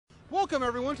Welcome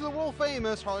everyone to the world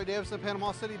famous Harley Davidson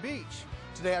Panama City Beach.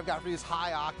 Today I've got for you this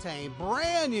high octane,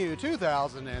 brand new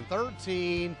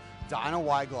 2013 Dyna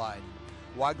Wide Glide.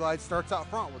 Wide Glide starts out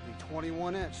front with the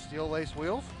 21-inch steel lace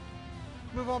wheels.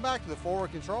 Move on back to the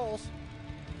forward controls.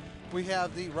 We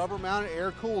have the rubber mounted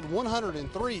air cooled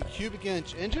 103 cubic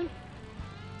inch engine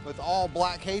with all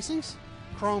black casings,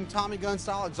 chrome Tommy gun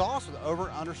style exhaust with over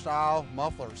and under style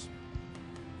mufflers.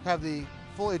 Have the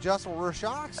fully adjustable rear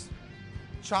shocks,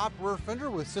 chopped rear fender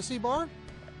with sissy bar,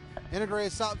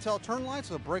 integrated stop tail turn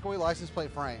lights with a breakaway license plate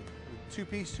frame,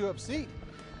 two-piece two-up seat.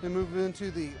 Then move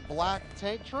into the black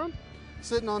tank trim,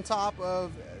 sitting on top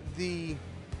of the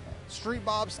Street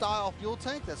Bob style fuel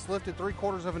tank that's lifted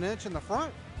 3/4 of an inch in the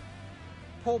front.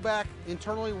 Pull back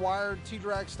internally wired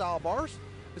T-drag style bars.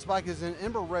 This bike is in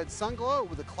ember Red Sunglow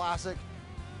with the classic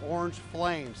orange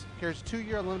flames. Carries a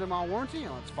 2-year unlimited mile warranty,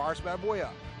 and let's fire this bad boy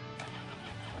up.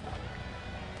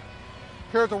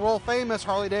 Here at the world famous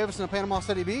Harley Davidson of Panama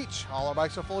City Beach, all our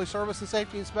bikes are fully serviced and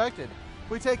safety inspected.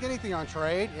 We take anything on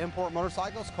trade, import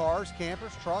motorcycles, cars,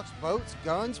 campers, trucks, boats,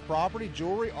 guns, property,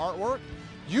 jewelry, artwork,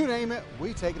 you name it,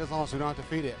 we take it as long as we don't have to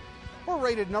feed it. We're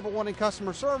rated #1 in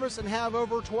customer service and have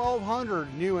over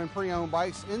 1,200 new and pre-owned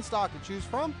bikes in stock to choose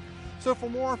from. So for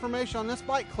more information on this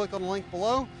bike, click on the link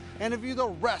below. And to view the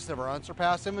rest of our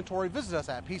unsurpassed inventory, visit us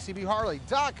at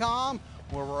pcbharley.com,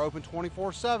 where we're open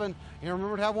 24/7. And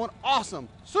remember to have one awesome,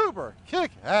 super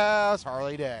kick-ass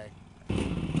Harley day.